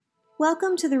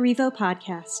Welcome to the Revo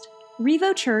Podcast.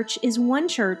 Revo Church is one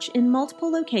church in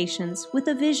multiple locations with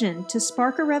a vision to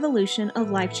spark a revolution of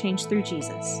life change through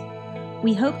Jesus.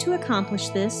 We hope to accomplish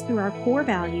this through our core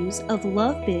values of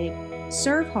love big,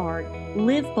 serve hard,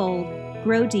 live bold,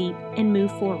 grow deep, and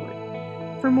move forward.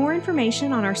 For more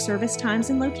information on our service times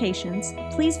and locations,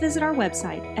 please visit our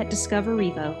website at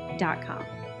discoverrevo.com.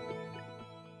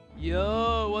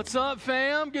 Yo, what's up,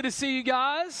 fam? Good to see you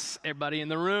guys. Everybody in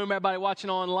the room, everybody watching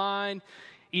online,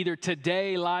 either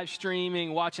today, live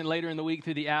streaming, watching later in the week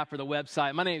through the app or the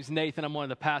website. My name's Nathan. I'm one of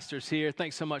the pastors here.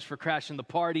 Thanks so much for crashing the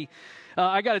party.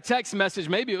 I got a text message.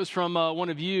 Maybe it was from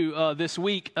one of you this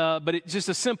week, but it's just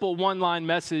a simple one-line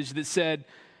message that said,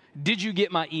 "Did you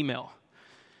get my email?"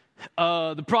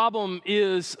 The problem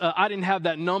is I didn't have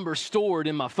that number stored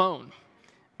in my phone.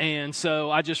 And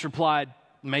so I just replied,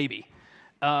 maybe.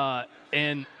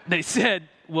 And they said,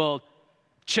 well,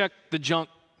 check the junk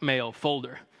mail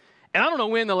folder. And I don't know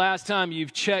when the last time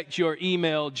you've checked your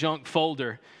email junk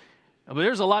folder, but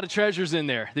there's a lot of treasures in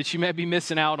there that you may be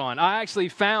missing out on. I actually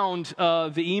found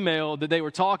the email that they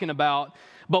were talking about,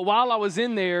 but while I was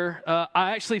in there,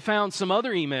 I actually found some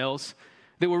other emails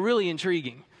that were really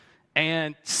intriguing.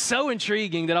 And so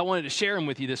intriguing that I wanted to share them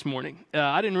with you this morning.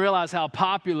 I didn't realize how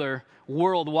popular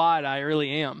worldwide I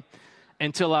really am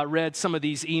until I read some of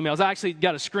these emails. I actually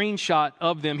got a screenshot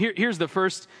of them. Here's the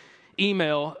first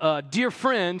email. Dear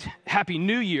friend, Happy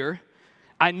New Year.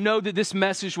 I know that this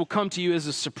message will come to you as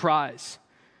a surprise.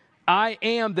 I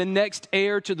am the next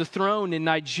heir to the throne in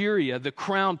Nigeria, the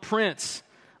crown prince,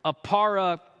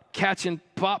 Apara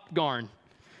Kachin-Popgarn.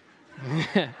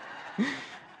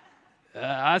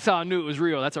 That's how I knew it was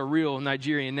real. That's a real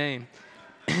Nigerian name.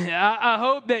 I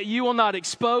hope that you will not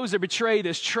expose or betray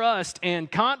this trust and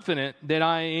confident that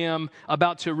I am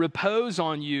about to repose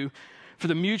on you for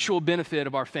the mutual benefit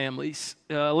of our families.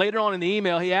 Later on in the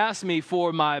email, he asked me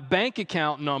for my bank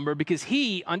account number because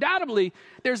undoubtedly,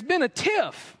 there's been a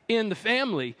tiff in the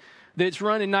family that's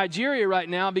run in Nigeria right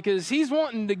now because he's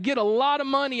wanting to get a lot of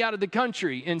money out of the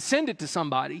country and send it to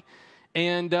somebody.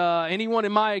 And he wanted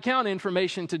my account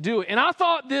information to do it. And I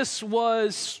thought this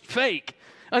was fake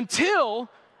until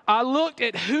I looked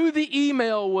at who the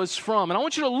email was from. And I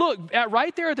want you to look at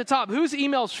right there at the top, whose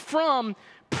email's from,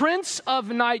 Prince of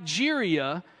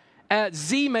Nigeria at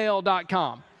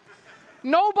zmail.com.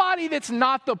 Nobody that's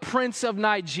not the Prince of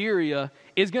Nigeria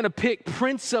is going to pick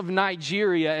Prince of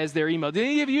Nigeria as their email. Did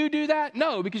any of you do that?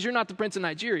 No, because you're not the Prince of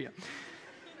Nigeria.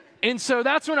 And so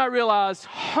that's when I realized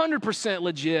 100%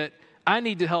 legit, I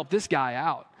need to help this guy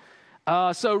out.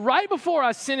 So right before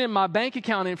I sent in my bank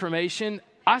account information,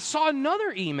 I saw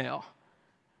another email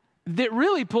that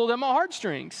really pulled at my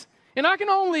heartstrings. And I can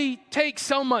only take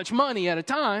so much money at a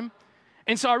time.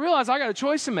 And so I realized I got a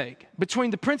choice to make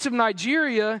between the Prince of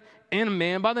Nigeria and a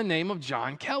man by the name of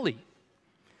John Kelly.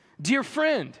 Dear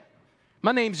friend,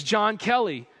 my name's John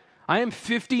Kelly. I am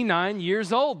 59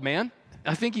 years old, man.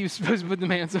 I think he was supposed to put the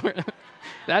man somewhere.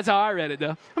 That's how I read it,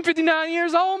 though. I'm 59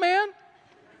 years old, man.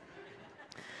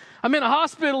 I'm in a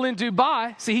hospital in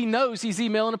Dubai. See, he knows he's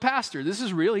emailing a pastor. This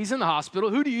is real. He's in the hospital.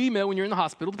 Who do you email when you're in the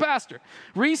hospital? The pastor.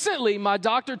 Recently, my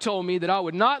doctor told me that I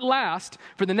would not last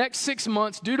for the next 6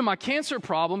 months due to my cancer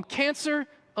problem, cancer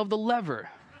of the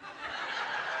liver.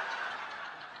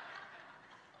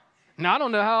 Now, I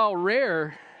don't know how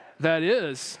rare that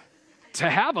is to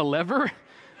have a liver,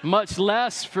 much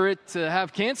less for it to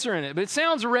have cancer in it. But it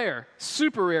sounds rare,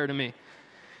 super rare to me.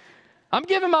 I'm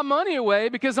giving my money away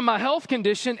because of my health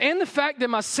condition and the fact that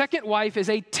my second wife is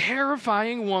a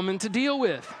terrifying woman to deal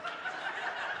with.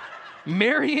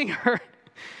 Marrying her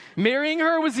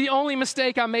was the only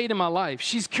mistake I made in my life.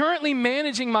 She's currently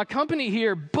managing my company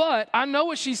here, but I know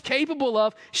what she's capable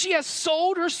of. She has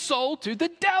sold her soul to the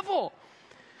devil.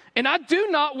 And I do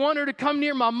not want her to come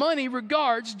near my money.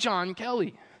 Regards, John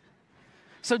Kelly.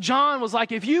 So John was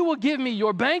like, if you will give me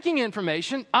your banking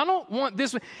information, I don't want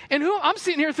this. And I'm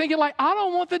sitting here thinking like, I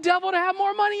don't want the devil to have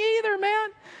more money either, man.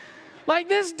 Like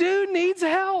this dude needs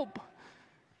help.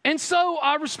 And so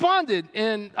I responded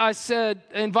and I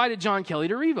invited John Kelly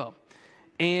to Revo.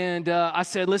 And I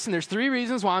said, listen, there's 3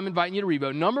 reasons why I'm inviting you to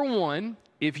Revo. Number 1,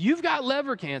 if you've got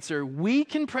liver cancer, we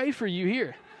can pray for you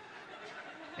here.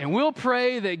 And we'll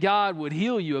pray that God would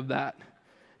heal you of that.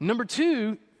 Number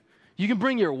 2, you can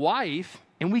bring your wife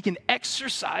and we can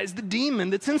exorcise the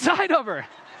demon that's inside of her.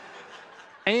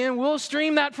 And we'll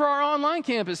stream that for our online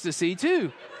campus to see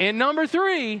too. And number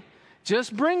 3,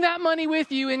 just bring that money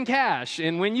with you in cash.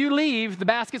 And when you leave, the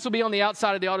baskets will be on the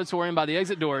outside of the auditorium by the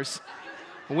exit doors.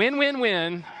 Win, win,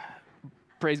 win.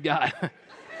 Praise God.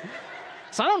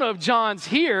 So I don't know if John's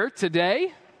here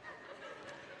today.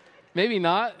 Maybe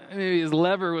not. Maybe his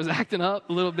lever was acting up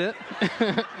a little bit.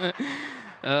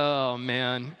 Oh,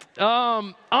 man.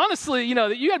 Honestly, you got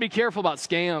to be careful about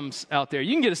scams out there.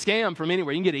 You can get a scam from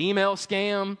anywhere. You can get an email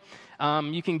scam.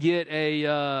 You can get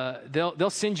they'll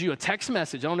send you a text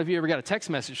message. I don't know if you ever got a text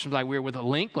message from with a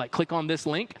link, like click on this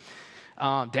link,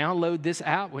 download this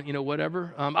app,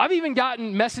 whatever. I've even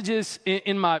gotten messages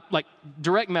in my,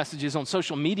 direct messages on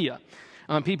social media.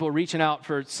 People reaching out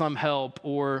for some help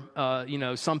or,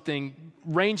 something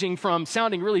ranging from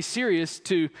sounding really serious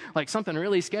to something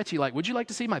really sketchy, like, would you like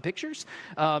to see my pictures?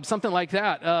 Something like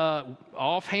that.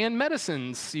 Offhand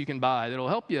medicines you can buy that'll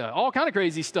help you. All kind of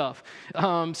crazy stuff.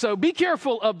 So be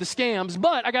careful of the scams.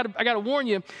 But I got to warn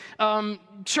you,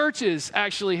 churches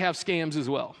actually have scams as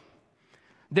well.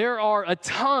 There are a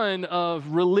ton of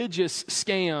religious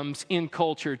scams in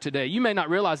culture today. You may not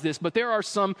realize this, but there are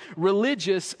some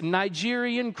religious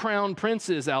Nigerian crown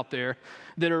princes out there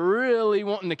that are really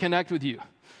wanting to connect with you.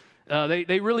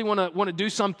 They really want to do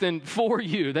something for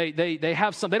you. They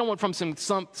have some. They don't want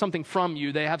something from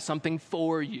you. They have something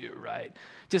for you, right?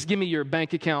 Just give me your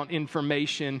bank account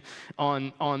information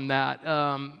on that.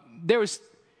 There was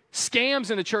scams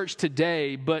in the church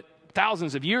today, but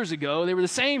thousands of years ago, they were the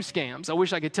same scams. I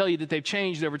wish I could tell you that they've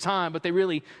changed over time, but they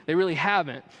really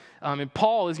haven't. And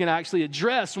Paul is going to actually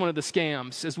address one of the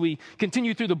scams as we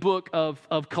continue through the book of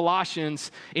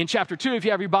Colossians in chapter 2. If you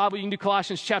have your Bible, you can do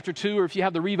Colossians chapter 2, or if you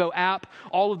have the Revo app,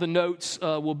 all of the notes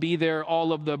will be there,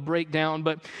 all of the breakdown.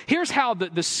 But here's how the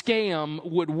scam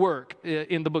would work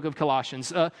in the book of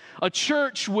Colossians. A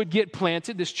church would get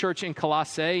planted, this church in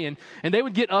Colossae, and they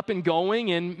would get up and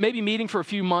going and maybe meeting for a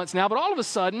few months now, but all of a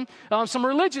sudden, some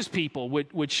religious people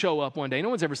would show up one day. No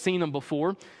one's ever seen them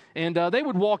before. And they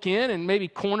would walk in and maybe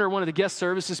corner one of the guest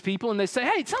services people, and they say,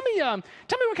 "Hey, tell me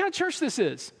what kind of church this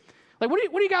is. What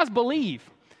do you guys believe?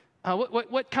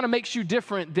 What kind of makes you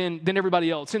different than everybody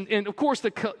else?" And of course,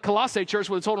 the Colossae church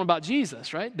would have told them about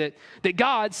Jesus, right? That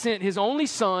God sent His only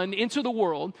Son into the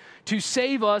world to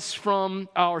save us from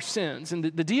our sins. And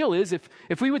the deal is,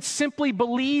 if we would simply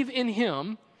believe in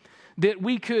Him, that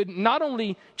we could not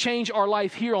only change our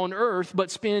life here on earth, but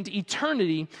spend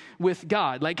eternity with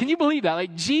God. Can you believe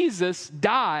that? Jesus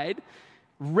died,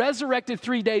 resurrected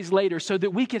 3 days later so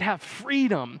that we could have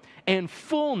freedom and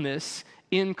fullness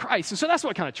in Christ. And so that's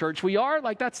what kind of church we are.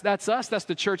 That's us. That's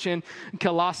the church in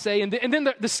Colossae. And then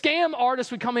the scam artist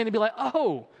would come in and be like,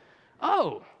 oh,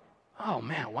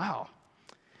 man, wow.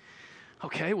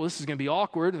 Okay, well, this is going to be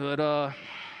awkward, but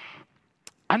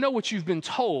I know what you've been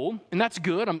told, and that's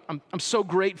good. I'm so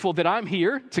grateful that I'm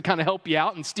here to kind of help you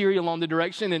out and steer you along the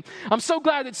direction. And I'm so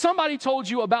glad that somebody told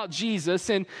you about Jesus.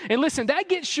 And listen, that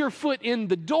gets your foot in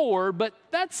the door, but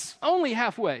that's only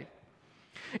halfway.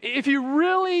 If you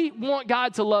really want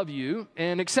God to love you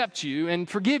and accept you and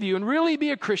forgive you and really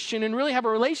be a Christian and really have a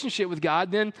relationship with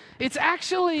God, then it's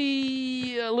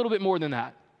actually a little bit more than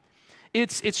that.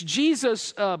 It's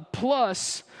Jesus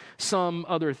plus some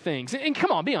other things. And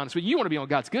come on, be honest with you. You want to be on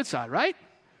God's good side, right?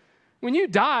 When you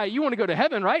die, you want to go to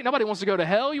heaven, right? Nobody wants to go to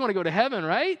hell. You want to go to heaven,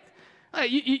 right?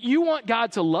 You want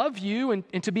God to love you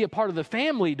and to be a part of the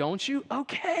family, don't you?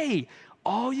 Okay.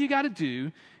 All you got to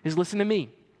do is listen to me.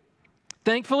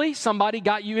 Thankfully, somebody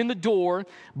got you in the door,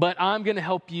 but I'm going to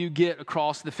help you get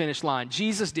across the finish line.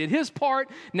 Jesus did His part.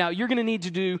 Now you're going to need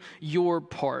to do your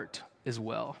part as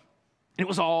well. And it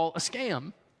was all a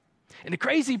scam. And the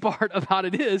crazy part about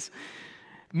it is,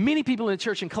 many people in the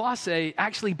church in Colossae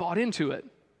actually bought into it.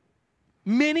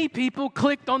 Many people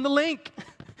clicked on the link.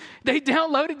 They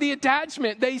downloaded the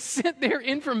attachment. They sent their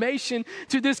information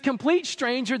to this complete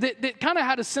stranger that kind of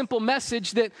had a simple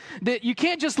message that you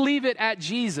can't just leave it at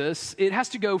Jesus. It has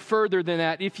to go further than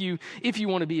that if you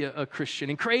want to be a Christian.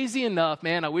 And crazy enough,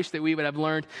 man, I wish that we would have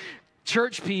learned,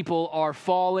 church people are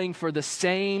falling for the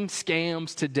same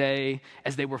scams today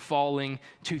as they were falling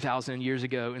 2,000 years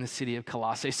ago in the city of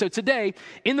Colossae. So today,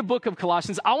 in the book of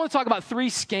Colossians, I want to talk about 3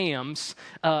 scams,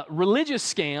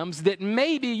 religious scams that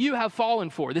maybe you have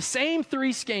fallen for. The same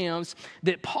 3 scams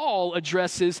that Paul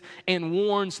addresses and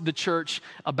warns the church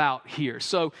about here.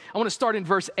 So I want to start in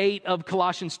verse 8 of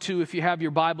Colossians 2 if you have your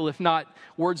Bible. If not,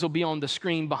 words will be on the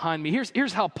screen behind me.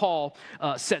 Here's how Paul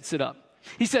sets it up.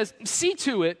 He says, "See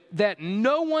to it that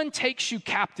no one takes you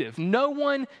captive, no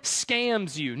one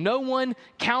scams you, no one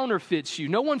counterfeits you,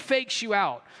 no one fakes you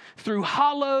out through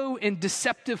hollow and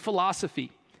deceptive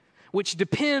philosophy, which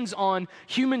depends on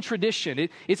human tradition.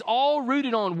 It's all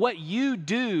rooted on what you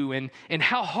do and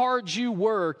how hard you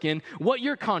work and what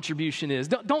your contribution is.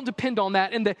 Don't depend on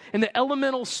that and the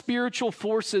elemental spiritual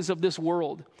forces of this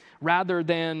world rather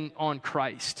than on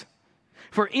Christ.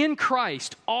 For in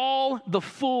Christ, all the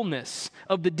fullness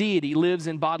of the deity lives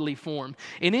in bodily form.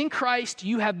 And in Christ,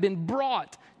 you have been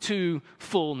brought to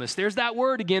fullness. There's that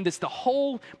word again. That's the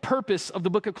whole purpose of the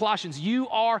book of Colossians. You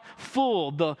are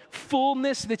full. The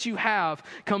fullness that you have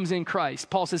comes in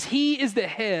Christ. Paul says he is the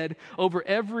head over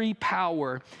every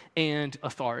power and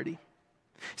authority.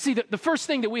 See, the first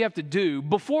thing that we have to do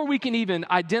before we can even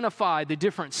identify the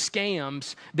different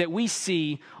scams that we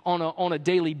see on a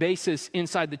daily basis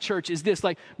inside the church is this: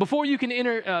 like before you can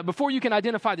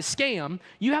identify the scam,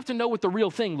 you have to know what the real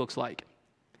thing looks like.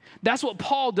 That's what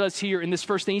Paul does here in this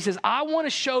first thing. He says, I want to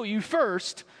show you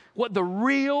first what the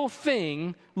real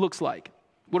thing looks like.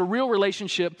 What a real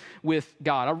relationship with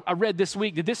God. I read this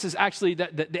week that this is actually,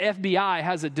 that the FBI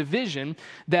has a division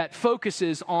that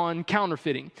focuses on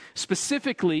counterfeiting,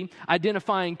 specifically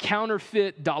identifying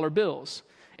counterfeit dollar bills.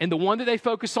 And the one that they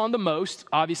focus on the most,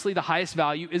 obviously the highest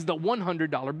value, is the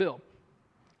 $100 bill.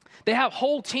 They have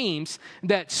whole teams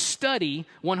that study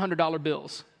 $100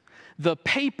 bills. The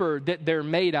paper that they're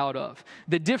made out of,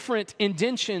 the different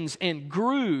indentions and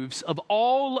grooves of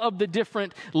all of the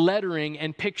different lettering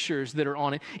and pictures that are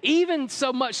on it. Even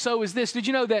so much so as this, did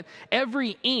you know that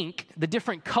every ink, the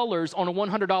different colors on a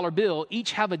 $100 bill,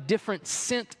 each have a different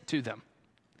scent to them?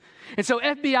 And so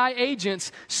FBI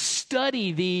agents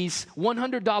study these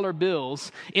 $100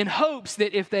 bills in hopes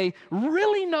that if they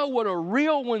really know what a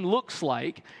real one looks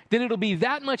like, then it'll be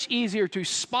that much easier to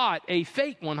spot a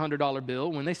fake $100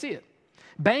 bill when they see it.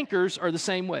 Bankers are the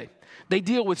same way. They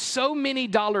deal with so many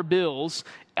dollar bills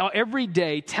every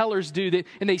day, tellers do that,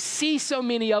 and they see so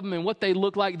many of them and what they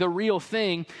look like, the real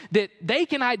thing, that they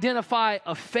can identify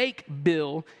a fake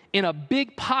bill in a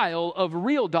big pile of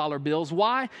real dollar bills.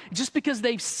 Why? Just because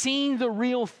they've seen the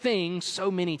real thing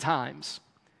so many times.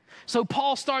 So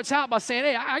Paul starts out by saying,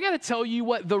 hey, I got to tell you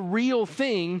what the real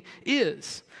thing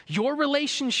is. Your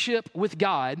relationship with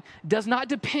God does not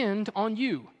depend on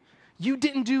you. You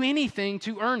didn't do anything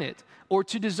to earn it or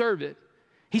to deserve it.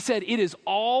 He said it is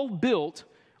all built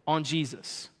on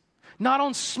Jesus. Not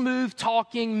on smooth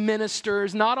talking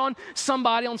ministers, not on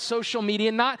somebody on social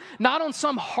media, not on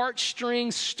some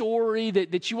heartstring story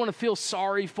that you want to feel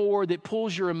sorry for, that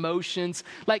pulls your emotions.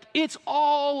 Like, it's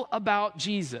all about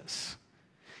Jesus.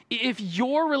 If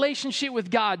your relationship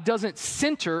with God doesn't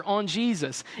center on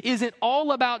Jesus, isn't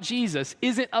all about Jesus,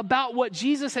 isn't about what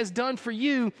Jesus has done for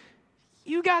you,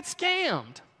 you got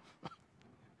scammed.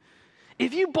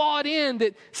 If you bought in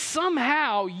that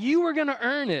somehow you were going to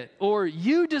earn it, or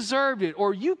you deserved it,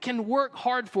 or you can work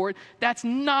hard for it, that's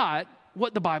not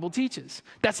what the Bible teaches.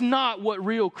 That's not what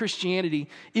real Christianity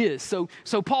is. So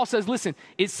Paul says, listen,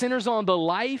 it centers on the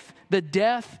life, the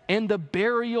death, and the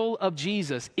burial of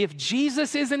Jesus. If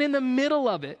Jesus isn't in the middle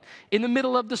of it, in the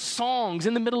middle of the songs,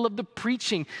 in the middle of the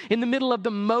preaching, in the middle of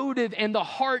the motive and the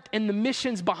heart and the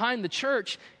missions behind the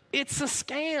church, it's a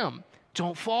scam.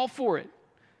 Don't fall for it.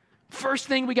 First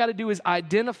thing we got to do is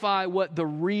identify what the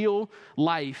real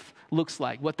life looks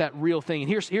like, what that real thing. And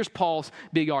here's Paul's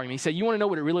big argument. He said, you want to know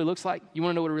what it really looks like? You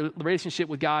want to know what a relationship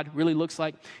with God really looks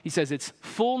like? He says it's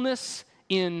fullness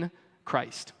in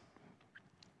Christ.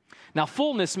 Now,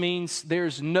 fullness means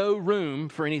there's no room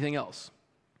for anything else.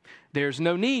 There's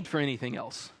no need for anything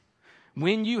else.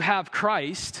 When you have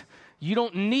Christ, you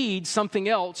don't need something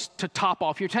else to top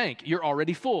off your tank. You're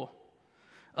already full.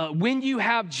 When you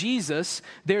have Jesus,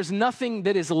 there's nothing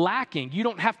that is lacking. You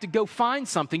don't have to go find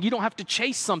something. You don't have to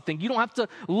chase something. You don't have to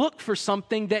look for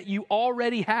something that you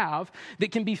already have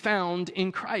that can be found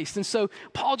in Christ. And so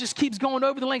Paul just keeps going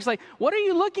over the lengths like, what are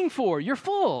you looking for? You're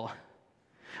full.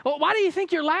 Well, why do you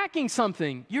think you're lacking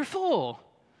something? You're full.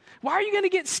 Why are you going to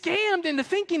get scammed into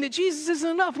thinking that Jesus isn't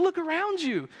enough? Look around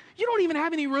you. You don't even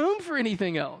have any room for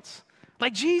anything else.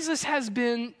 Like, Jesus has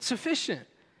been sufficient.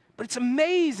 But it's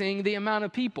amazing the amount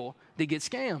of people that get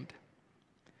scammed.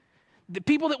 The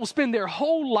people that will spend their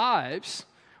whole lives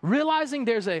realizing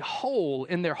there's a hole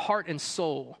in their heart and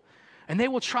soul, and they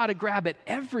will try to grab at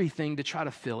everything to try to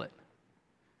fill it.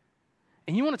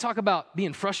 And you want to talk about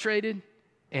being frustrated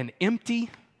and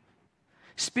empty?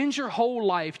 Spend your whole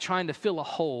life trying to fill a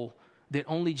hole that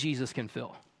only Jesus can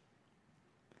fill.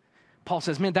 Paul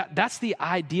says, man, that's the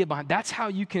idea behind, that's how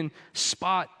you can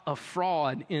spot a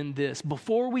fraud in this.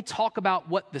 Before we talk about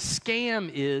what the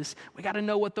scam is, we got to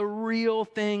know what the real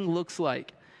thing looks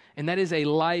like. And that is a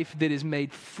life that is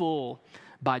made full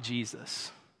by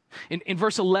Jesus. In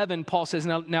verse 11, Paul says,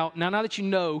 now that you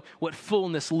know what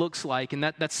fullness looks like, and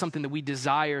that's something that we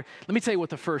desire, let me tell you what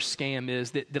the first scam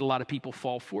is that a lot of people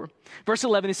fall for. Verse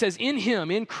 11, it says, in him,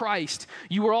 in Christ,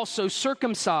 you were also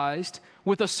circumcised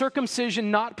with a circumcision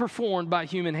not performed by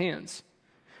human hands,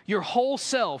 Your whole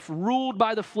self, ruled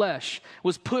by the flesh,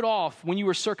 was put off when you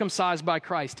were circumcised by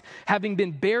Christ, having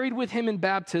been buried with him in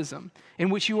baptism, in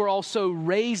which you were also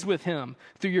raised with him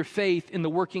through your faith in the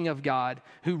working of God,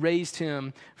 who raised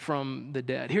him from the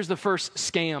dead. Here's the first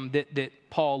scam that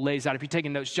Paul lays out. If you're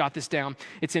taking notes, jot this down.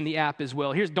 It's in the app as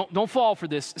well. Don't fall for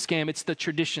this scam. It's the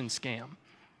tradition scam.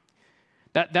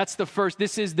 That's the first.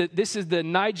 This is the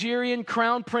Nigerian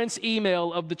crown prince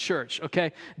email of the church,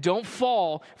 okay? Don't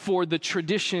fall for the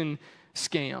tradition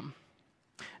scam.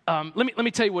 Let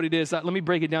me tell you what it is. Let me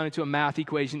break it down into a math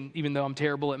equation, even though I'm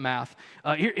terrible at math.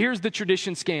 Here's the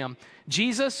tradition scam.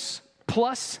 Jesus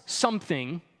plus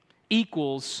something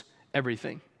equals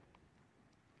everything.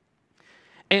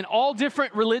 And all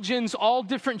different religions, all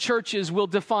different churches will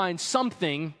define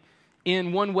something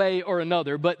in one way or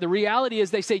another. But the reality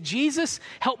is they say, Jesus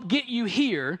helped get you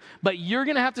here, but you're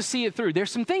going to have to see it through.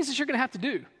 There's some things that you're going to have to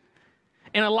do.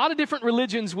 And a lot of different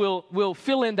religions will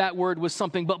fill in that word with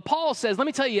something. But Paul says, let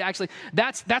me tell you, actually,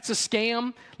 that's a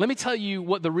scam. Let me tell you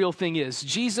what the real thing is.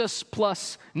 Jesus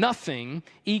plus nothing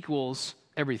equals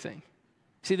everything.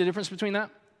 See the difference between that?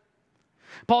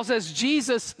 Paul says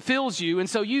Jesus fills you, and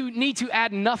so you need to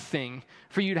add nothing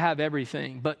for you to have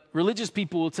everything. But religious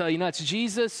people will tell you, no, it's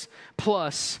Jesus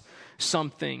plus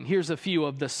something. Here's a few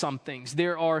of the somethings.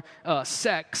 There are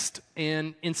sects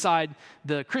inside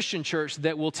the Christian church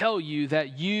that will tell you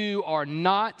that you are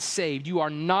not saved. You are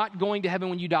not going to heaven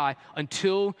when you die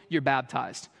until you're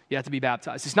baptized. You have to be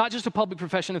baptized. It's not just a public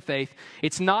profession of faith.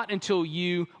 It's not until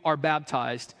you are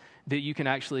baptized that you can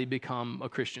actually become a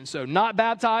Christian. So not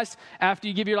baptized after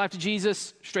you give your life to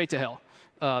Jesus, straight to hell.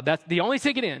 That's the only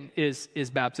ticket in is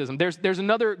baptism. There's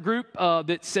another group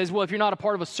that says, well, if you're not a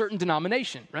part of a certain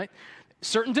denomination, right?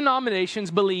 Certain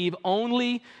denominations believe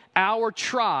only our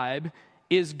tribe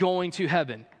is going to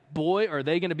heaven. Boy, are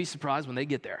they going to be surprised when they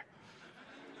get there.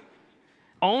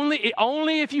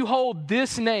 Only if you hold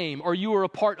this name or you are a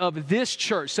part of this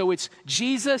church. So it's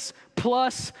Jesus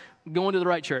plus going to the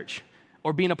right church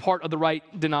or being a part of the right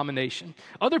denomination.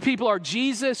 Other people are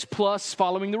Jesus plus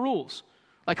following the rules.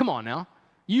 Like, come on now.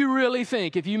 You really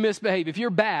think if you misbehave, if you're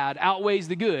bad outweighs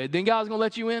the good, then God's going to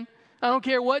let you in? I don't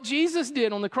care what Jesus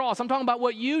did on the cross. I'm talking about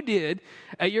what you did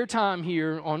at your time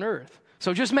here on earth.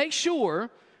 So just make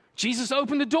sure Jesus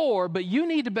opened the door, but you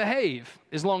need to behave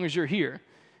as long as you're here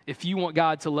if you want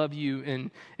God to love you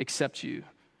and accept you.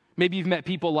 Maybe you've met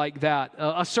people like that.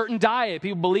 A certain diet,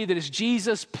 people believe that it's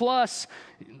Jesus plus,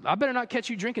 I better not catch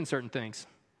you drinking certain things.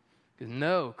 Because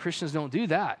no, Christians don't do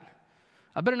that.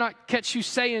 I better not catch you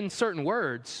saying certain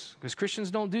words, because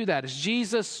Christians don't do that. It's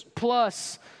Jesus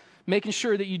plus making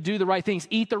sure that you do the right things,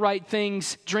 eat the right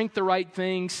things, drink the right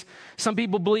things. Some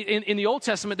people believe, in the Old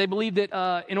Testament, they believe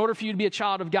that in order for you to be a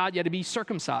child of God, you had to be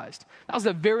circumcised. That was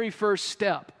the very first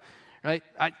step, right?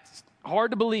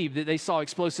 Hard to believe that they saw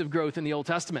explosive growth in the Old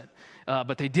Testament,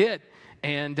 but they did.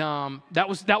 And that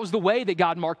was the way that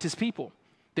God marked his people,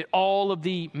 that all of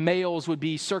the males would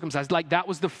be circumcised. Like, that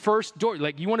was the first door.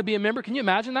 Like, you want to be a member? Can you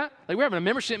imagine that? Like, we're having a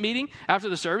membership meeting after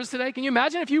the service today. Can you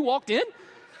imagine if you walked in?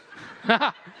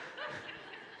 And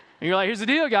you're like, here's the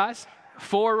deal, guys.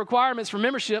 4 requirements for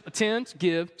membership: attend,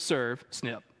 give, serve,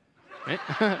 snip. Right?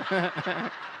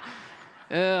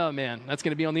 Oh, man, that's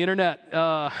going to be on the internet.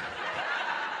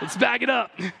 Let's back it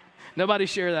up. Nobody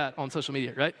share that on social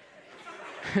media, right?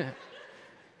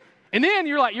 And then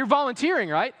you're volunteering,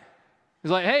 right? It's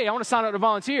like, hey, I want to sign up to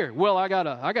volunteer. Well, I got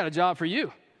a job for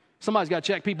you. Somebody's got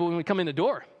to check people when we come in the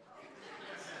door.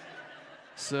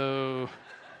 So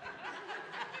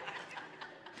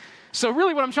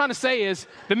really what I'm trying to say is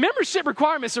the membership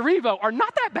requirements of Revo are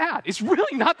not that bad. It's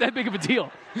really not that big of a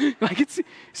deal. Like,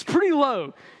 it's pretty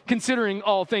low considering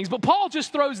all things. But Paul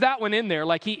just throws that one in there.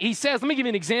 Like he says, let me give you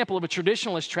an example of a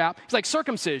traditionalist trap. It's like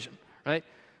circumcision, right?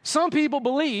 Some people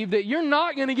believe that you're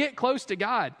not going to get close to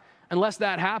God unless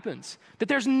that happens. That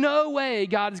there's no way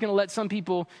God is going to let some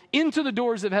people into the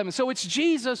doors of heaven. So it's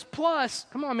Jesus plus,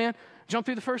 come on, man, jump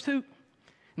through the first hoop.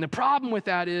 And the problem with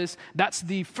that is that's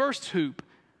the first hoop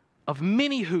of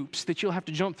many hoops that you'll have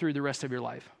to jump through the rest of your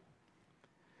life.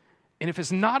 And if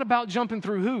it's not about jumping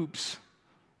through hoops,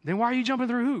 then why are you jumping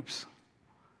through hoops?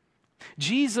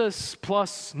 Jesus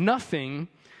plus nothing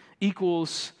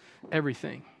equals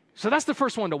everything. So that's the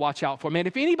first one to watch out for, man.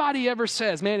 If anybody ever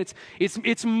says, man,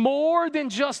 it's more than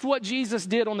just what Jesus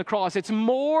did on the cross. It's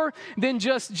more than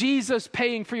just Jesus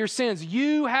paying for your sins.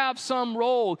 You have some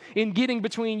role in getting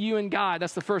between you and God.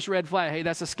 That's the first red flag. Hey,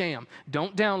 that's a scam.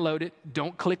 Don't download it.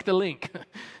 Don't click the link.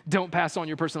 Don't pass on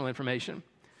your personal information.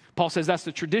 Paul says that's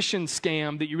the tradition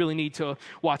scam that you really need to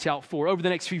watch out for. Over the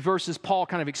next few verses, Paul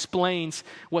kind of explains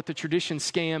what the tradition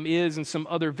scam is and some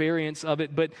other variants of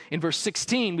it. But in verse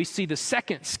 16, we see the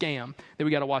second scam that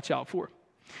we got to watch out for.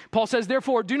 Paul says,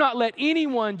 therefore, do not let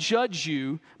anyone judge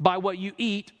you by what you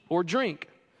eat or drink,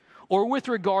 or with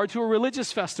regard to a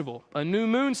religious festival, a new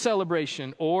moon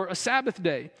celebration, or a Sabbath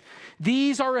day.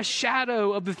 These are a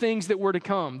shadow of the things that were to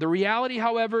come. The reality,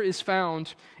 however, is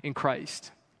found in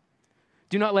Christ.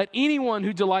 Do not let anyone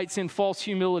who delights in false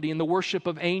humility and the worship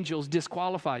of angels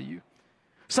disqualify you.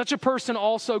 Such a person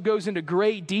also goes into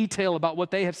great detail about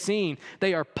what they have seen.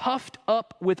 They are puffed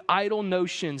up with idle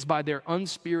notions by their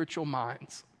unspiritual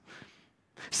minds.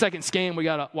 Second scam we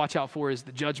got to watch out for is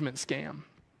the judgment scam.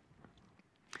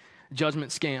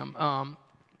 Judgment scam.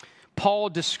 Paul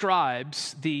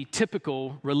describes the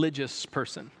typical religious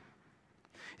person.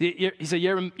 He said, you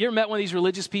ever met one of these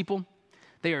religious people?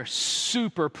 They are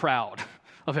super proud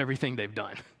of everything they've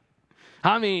done.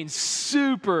 I mean,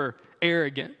 super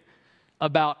arrogant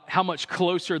about how much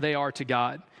closer they are to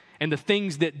God and the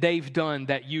things that they've done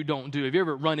that you don't do. Have you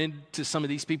ever run into some of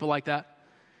these people like that?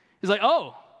 It's like,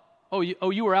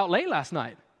 you were out late last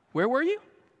night. Where were you?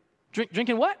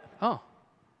 Drinking what? Oh,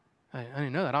 I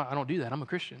didn't know that. I don't do that. I'm a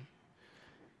Christian.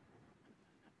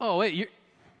 Oh, wait,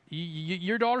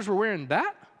 your daughters were wearing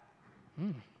that?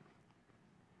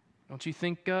 Don't you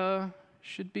think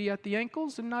should be at the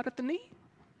ankles and not at the knee?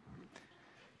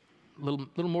 A little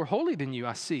more holy than you,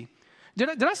 I see.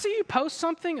 Did I see you post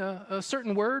something, a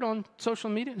certain word on social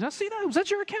media? Did I see that? Was that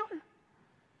your account?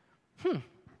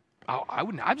 I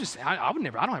would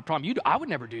never. I don't have a problem. I would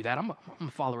never do that. I'm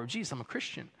a follower of Jesus. I'm a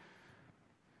Christian.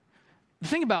 The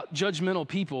thing about judgmental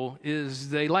people is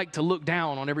they like to look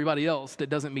down on everybody else that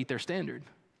doesn't meet their standard.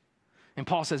 And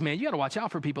Paul says, man, you got to watch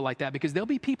out for people like that, because there'll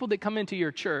be people that come into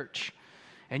your church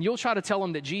and you'll try to tell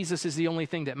them that Jesus is the only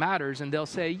thing that matters, and they'll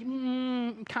say,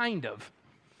 kind of.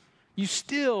 You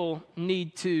still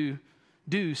need to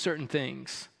do certain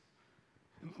things.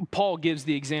 Paul gives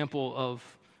the example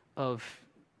of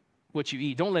what you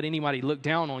eat. Don't let anybody look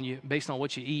down on you based on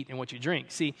what you eat and what you drink.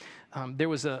 See, there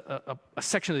was a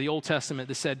section of the Old Testament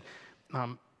that said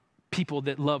people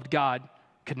that loved God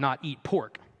could not eat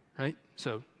pork, right?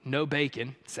 So no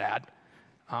bacon, sad.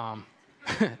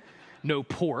 No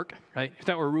pork, right? If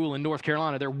that were a rule in North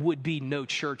Carolina, there would be no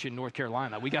church in North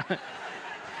Carolina.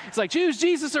 It's like, choose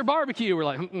Jesus or barbecue. We're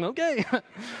like, okay.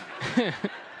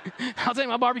 I'll take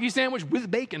my barbecue sandwich with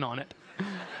bacon on it.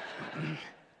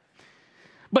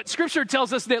 But Scripture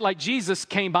tells us that, like, Jesus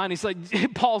came by and he's like,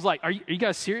 Paul's like, are you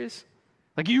guys serious?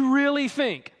 Like, you really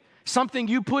think something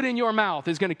you put in your mouth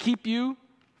is going to keep you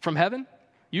from heaven?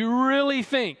 You really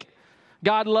think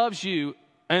God loves you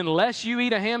unless you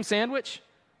eat a ham sandwich?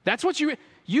 That's what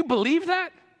you believe that?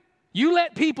 You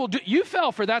let people you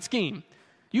fell for that scheme.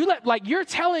 You're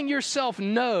telling yourself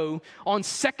no on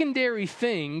secondary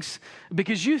things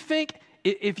because you think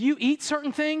if you eat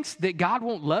certain things that God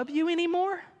won't love you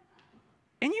anymore,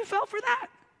 and you fell for that.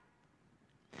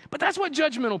 But that's what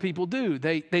judgmental people do.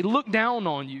 They look down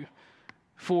on you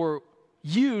for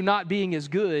you not being as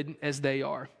good as they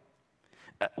are.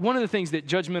 One of the things that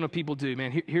judgmental people do,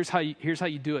 man, here's how you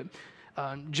do it.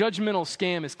 Judgmental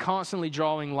scam is constantly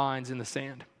drawing lines in the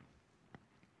sand.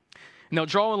 And they'll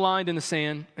draw a line in the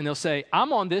sand, and they'll say,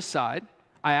 I'm on this side.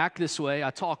 I act this way. I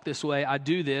talk this way. I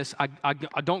do this. I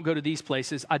don't go to these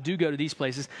places. I do go to these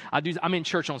places. I'm in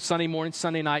church on Sunday morning,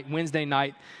 Sunday night, Wednesday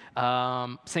night,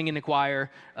 sing in the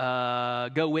choir,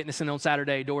 go witnessing on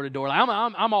Saturday, door to door.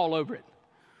 I'm all over it.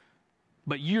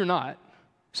 But you're not,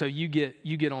 so you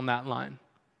get on that line.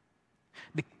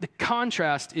 The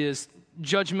contrast is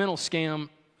judgmental scam.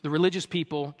 The religious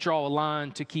people draw a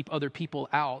line to keep other people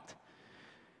out.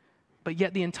 But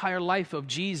yet the entire life of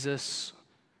Jesus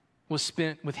was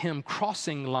spent with him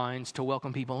crossing lines to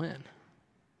welcome people in.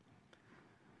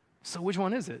 So which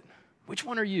one is it? Which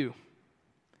one are you?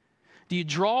 Do you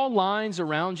draw lines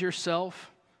around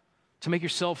yourself to make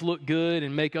yourself look good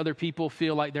and make other people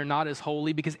feel like they're not as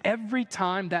holy? Because every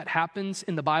time that happens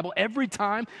in the Bible, every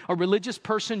time a religious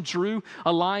person drew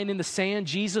a line in the sand,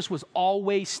 Jesus was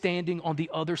always standing on the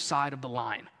other side of the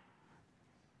line.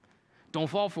 Don't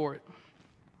fall for it.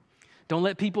 Don't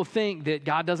let people think that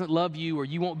God doesn't love you or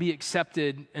you won't be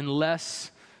accepted unless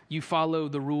you follow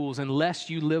the rules, unless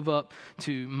you live up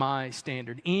to my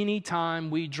standard.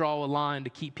 Anytime we draw a line to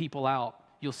keep people out,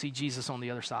 you'll see Jesus on the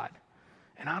other side.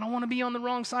 And I don't want to be on the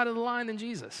wrong side of the line than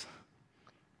Jesus.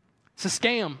 It's a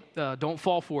scam. Don't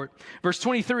fall for it. Verse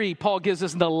 23, Paul gives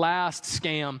us the last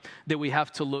scam that we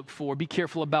have to look for. Be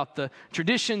careful about the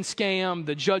tradition scam,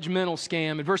 the judgmental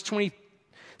scam. In verse 23,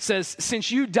 says,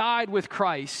 since you died with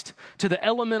Christ to the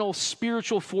elemental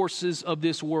spiritual forces of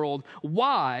this world,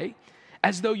 why,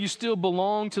 as though you still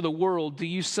belong to the world, do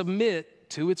you submit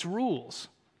to its rules?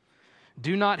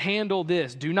 Do not handle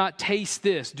this, do not taste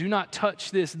this, do not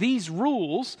touch this. These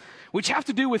rules, which have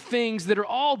to do with things that are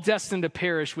all destined to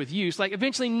perish with use, like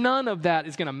eventually none of that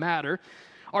is going to matter,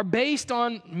 are based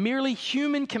on merely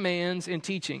human commands and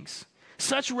teachings.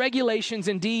 Such regulations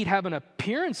indeed have an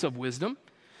appearance of wisdom,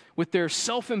 with their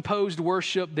self-imposed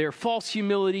worship, their false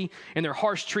humility, and their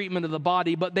harsh treatment of the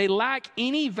body, but they lack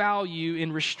any value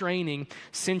in restraining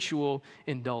sensual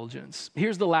indulgence.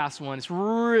 Here's the last one. It's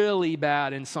really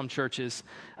bad in some churches.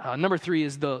 Number 3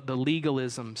 is the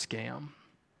legalism scam.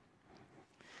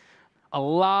 A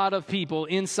lot of people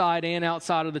inside and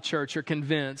outside of the church are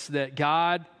convinced that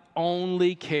God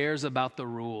only cares about the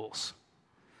rules.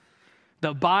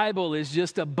 The Bible is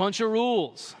just a bunch of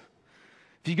rules.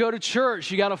 If you go to church,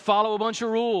 you got to follow a bunch of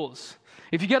rules.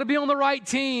 If you got to be on the right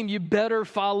team, you better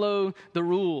follow the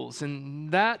rules. And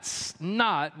that's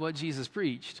not what Jesus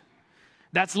preached.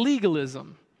 That's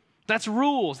legalism. That's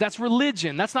rules. That's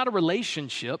religion. That's not a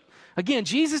relationship. Again,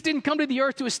 Jesus didn't come to the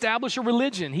earth to establish a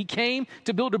religion. He came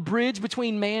to build a bridge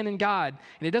between man and God.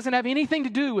 And it doesn't have anything to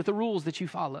do with the rules that you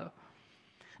follow.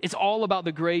 It's all about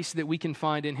the grace that we can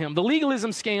find in him. The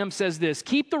legalism scam says this: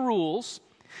 keep the rules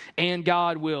and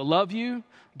God will love you,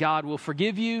 God will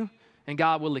forgive you, and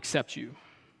God will accept you.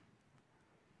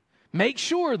 Make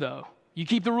sure, though, you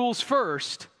keep the rules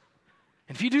first.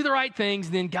 And if you do the right things,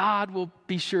 then God will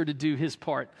be sure to do his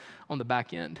part on the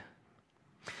back end.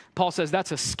 Paul says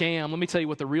that's a scam. Let me tell you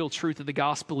what the real truth of the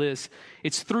gospel is.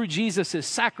 It's through Jesus'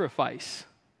 sacrifice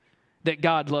that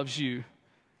God loves you,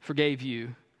 forgave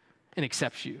you, and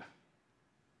accepts you.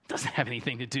 It doesn't have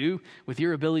anything to do with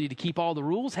your ability to keep all the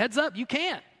rules. Heads up, you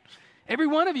can't. Every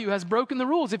one of you has broken the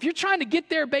rules. If you're trying to get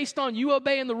there based on you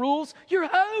obeying the rules, you're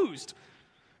hosed.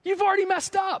 You've already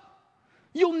messed up.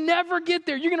 You'll never get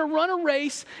there. You're going to run a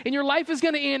race, and your life is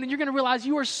going to end, and you're going to realize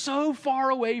you are so far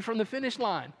away from the finish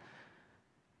line.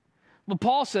 But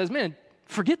Paul says, man,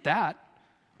 forget that.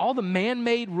 All the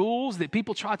man-made rules that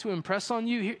people try to impress on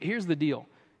you, here's the deal.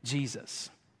 Jesus.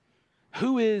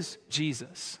 Who is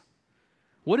Jesus?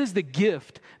 What is the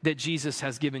gift that Jesus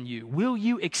has given you? Will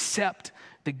you accept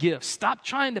the gift? Stop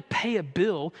trying to pay a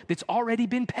bill that's already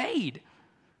been paid.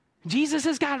 Jesus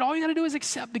has got it. All you got to do is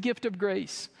accept the gift of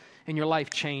grace, and your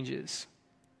life changes.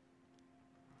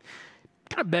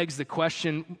 Kind of begs the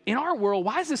question, in our world,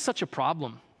 why is this such a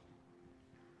problem?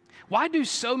 Why do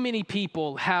so many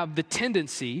people have the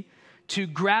tendency to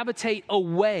gravitate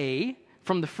away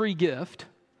from the free gift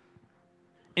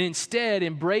and instead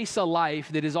embrace a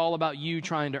life that is all about you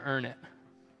trying to earn it?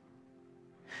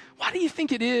 Why do you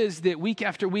think it is that week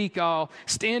after week I'll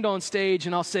stand on stage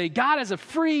and I'll say, God has a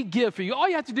free gift for you. All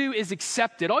you have to do is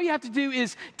accept it. All you have to do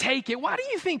is take it. Why do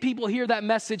you think people hear that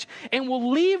message and will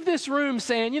leave this room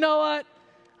saying, you know what?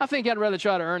 I think I'd rather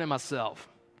try to earn it myself.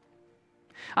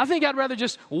 I think I'd rather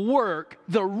just work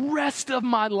the rest of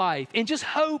my life and just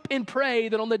hope and pray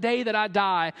that on the day that I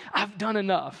die, I've done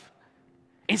enough,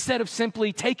 instead of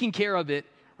simply taking care of it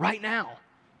right now.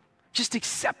 Just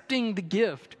accepting the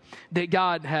gift that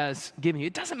God has given you.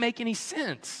 It doesn't make any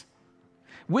sense.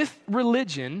 With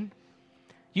religion,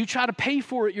 you try to pay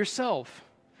for it yourself.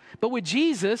 But with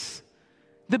Jesus,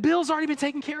 the bill's already been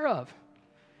taken care of.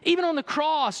 Even on the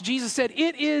cross, Jesus said,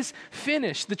 it is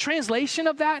finished. The translation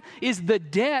of that is the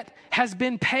debt has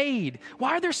been paid.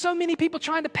 Why are there so many people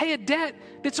trying to pay a debt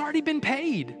that's already been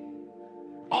paid?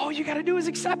 All you got to do is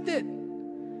accept it.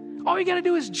 All you got to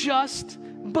do is just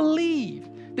believe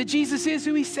that Jesus is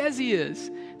who he says he is,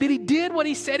 that he did what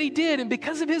he said he did, and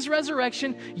because of his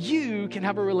resurrection, you can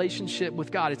have a relationship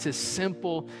with God. It's as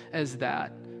simple as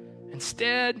that.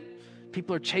 Instead,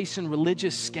 people are chasing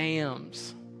religious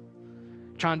scams,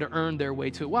 trying to earn their way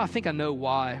to it. Well, I think I know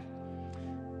why.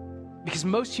 Because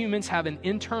most humans have an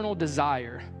internal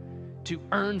desire to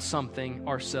earn something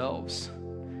ourselves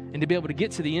and to be able to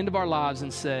get to the end of our lives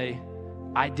and say,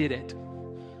 I did it.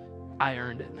 I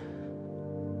earned it.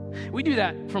 We do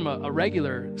that from a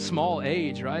regular small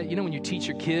age, right? You know, when you teach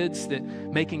your kids that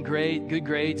making good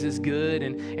grades is good,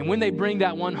 and when they bring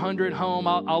that 100 home,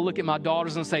 I'll look at my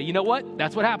daughters and say, you know what?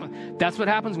 That's what happens. That's what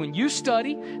happens when you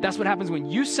study. That's what happens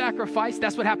when you sacrifice.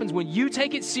 That's what happens when you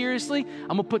take it seriously.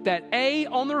 I'm going to put that A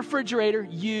on the refrigerator.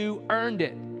 You earned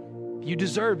it. You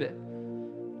deserve it.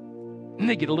 And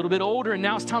they get a little bit older, and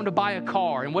now it's time to buy a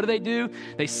car. And what do?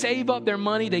 They save up their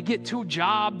money, they get 2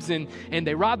 jobs, and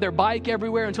they ride their bike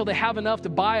everywhere until they have enough to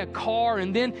buy a car.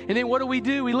 And then what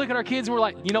do? We look at our kids and we're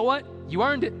like, you know what? You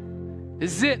earned it.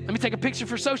 This is it. Let me take a picture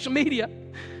for social media.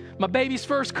 My baby's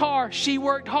first car, she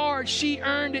worked hard, she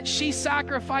earned it, she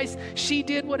sacrificed, she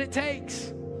did what it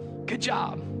takes. Good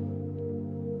job.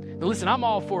 Now listen, I'm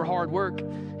all for hard work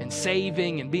and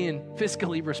saving and being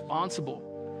fiscally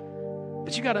responsible.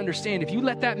 But you got to understand, if you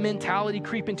let that mentality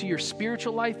creep into your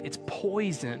spiritual life, it's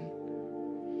poison.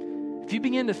 If you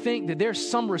begin to think that there's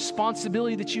some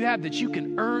responsibility that you have, that you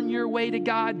can earn your way to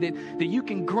God, that you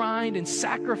can grind and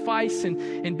sacrifice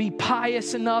and be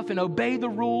pious enough and obey the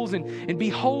rules and be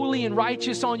holy and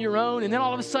righteous on your own, and then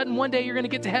all of a sudden one day you're going to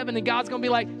get to heaven and God's going to be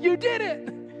like, you did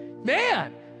it.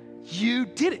 Man, you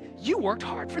did it. You worked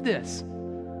hard for this.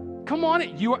 Come on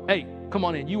in. Come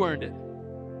on in. You earned it.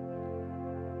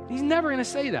 He's never going to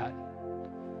say that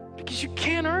because you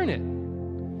can't earn it.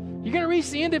 You're going to reach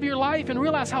the end of your life and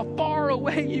realize how far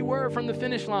away you were from the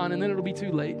finish line, and then it'll be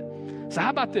too late. So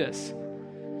how about this?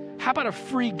 How about a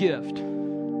free gift?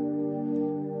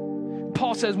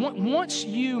 Paul says, once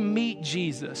you meet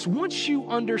Jesus, once you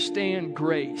understand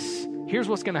grace, here's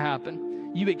what's going to happen.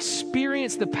 You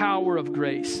experience the power of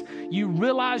grace. You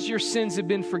realize your sins have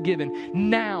been forgiven.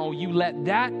 Now you let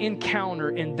that encounter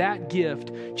and that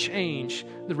gift change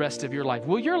the rest of your life.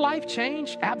 Will your life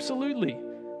change? Absolutely.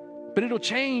 But it'll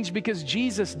change because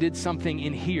Jesus did something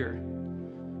in here,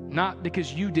 not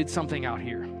because you did something out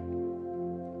here.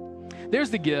 There's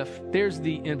the gift. There's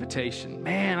the invitation.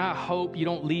 Man, I hope you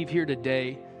don't leave here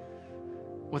today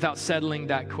without settling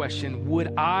that question.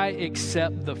 Would I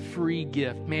accept the free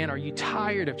gift? Man, are you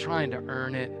tired of trying to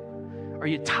earn it? Are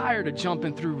you tired of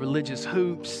jumping through religious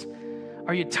hoops?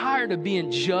 Are you tired of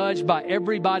being judged by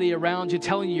everybody around you,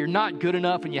 telling you you're not good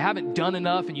enough and you haven't done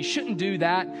enough and you shouldn't do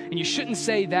that and you shouldn't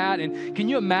say that? And can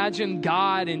you imagine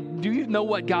God, and do you know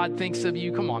what God thinks of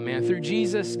you? Come on, man. Through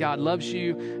Jesus, God loves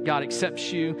you, God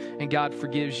accepts you, and God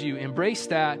forgives you. Embrace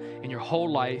that, and your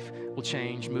whole life will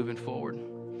change moving forward.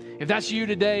 If that's you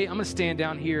today, I'm going to stand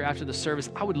down here after the service.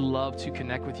 I would love to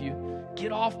connect with you.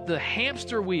 Get off the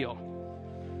hamster wheel.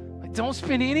 Don't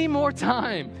spend any more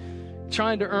time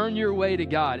trying to earn your way to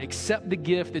God. Accept the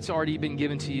gift that's already been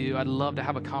given to you. I'd love to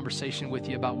have a conversation with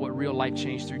you about what real life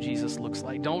change through Jesus looks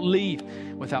like. Don't leave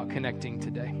without connecting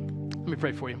today. Let me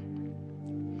pray for you.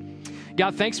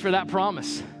 God, thanks for that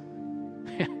promise.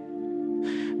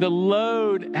 The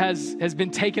load has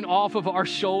been taken off of our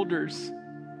shoulders.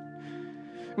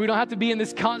 We don't have to be in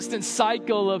this constant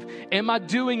cycle of, am I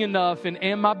doing enough? And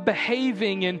am I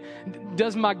behaving? And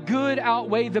does my good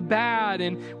outweigh the bad?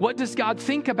 And what does God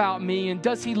think about me? And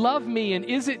does he love me? And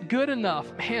is it good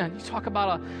enough? Man, you talk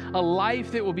about a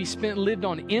life that will be lived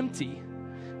on empty,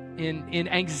 in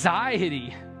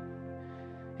anxiety,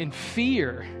 in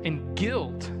fear, in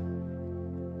guilt.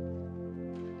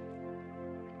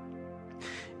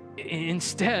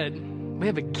 Instead, we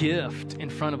have a gift in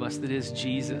front of us that is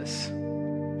Jesus.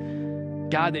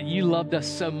 God, that you loved us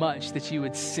so much that you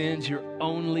would send your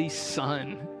only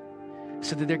Son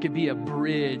so that there could be a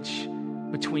bridge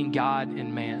between God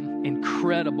and man.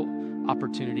 Incredible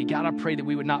opportunity. God, I pray that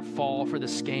we would not fall for the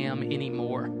scam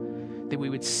anymore, that we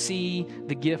would see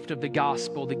the gift of the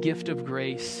gospel, the gift of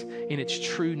grace in its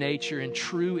true nature and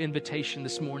true invitation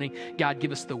this morning. God,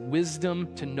 give us the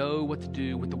wisdom to know what to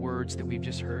do with the words that we've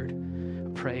just heard.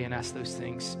 I pray and ask those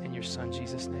things in your Son,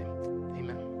 Jesus' name.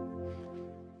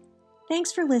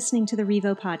 Thanks for listening to the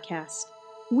Revo podcast.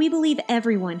 We believe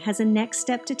everyone has a next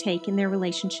step to take in their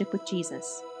relationship with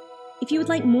Jesus. If you would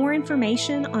like more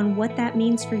information on what that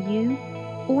means for you,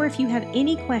 or if you have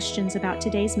any questions about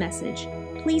today's message,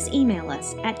 please email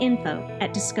us at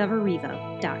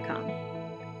info@discoverrevo.com.